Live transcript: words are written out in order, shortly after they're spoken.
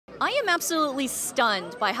I am absolutely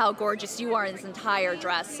stunned by how gorgeous you are, and this entire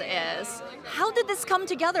dress is. How did this come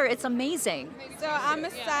together? It's amazing. So I'm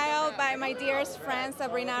styled by my dearest friend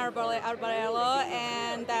Sabrina Arbolello,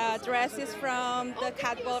 and the dress is from the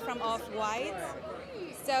cat ball from Off-White.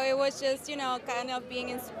 So it was just, kind of being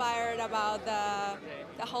inspired about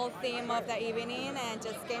the whole theme of the evening, and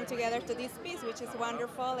just came together to this piece, which is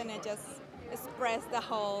wonderful, and it just expressed the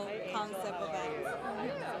whole concept of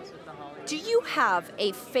it. Do you have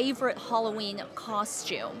a favorite Halloween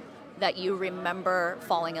costume that you remember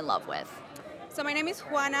falling in love with? So my name is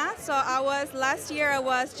Juana. So last year I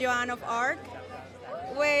was Joan of Arc,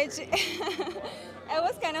 which it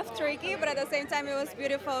was kind of tricky, but at the same time it was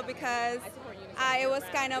beautiful because it was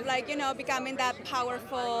kind of like, becoming that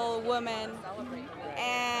powerful woman.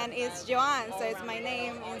 And it's Joan, so it's my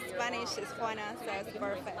name. In Spanish it's Juana, so it's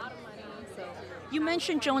perfect. You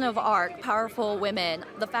mentioned Joan of Arc, powerful women,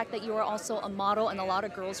 the fact that you are also a model and a lot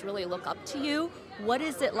of girls really look up to you. What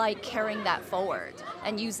is it like carrying that forward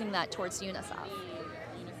and using that towards UNICEF?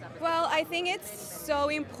 Well, I think it's so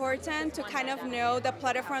important to kind of know the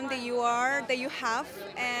platform that you have,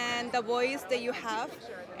 and the voice that you have,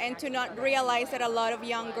 and to not realize that a lot of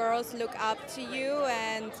young girls look up to you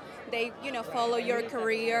and they, follow your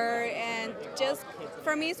career. And just,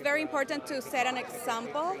 for me, it's very important to set an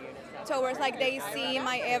example towards, like, they see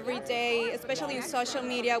my everyday, especially in social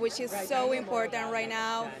media, which is so important right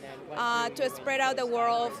now, to spread out the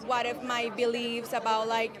world of what if my beliefs about,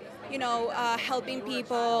 like, helping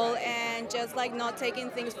people, and just like not taking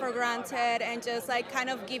things for granted, and just like kind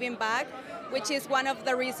of giving back, which is one of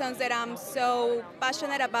the reasons that I'm so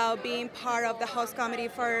passionate about being part of the host committee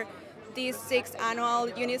for this 6th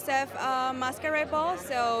annual UNICEF Masquerade Ball.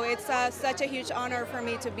 So it's such a huge honor for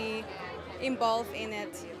me to be involved in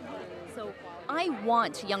it. So I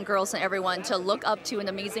want young girls and everyone to look up to an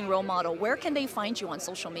amazing role model. Where can they find you on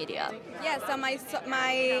social media? Yeah, so my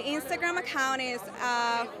Instagram account is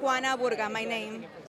Juana Burga, my name.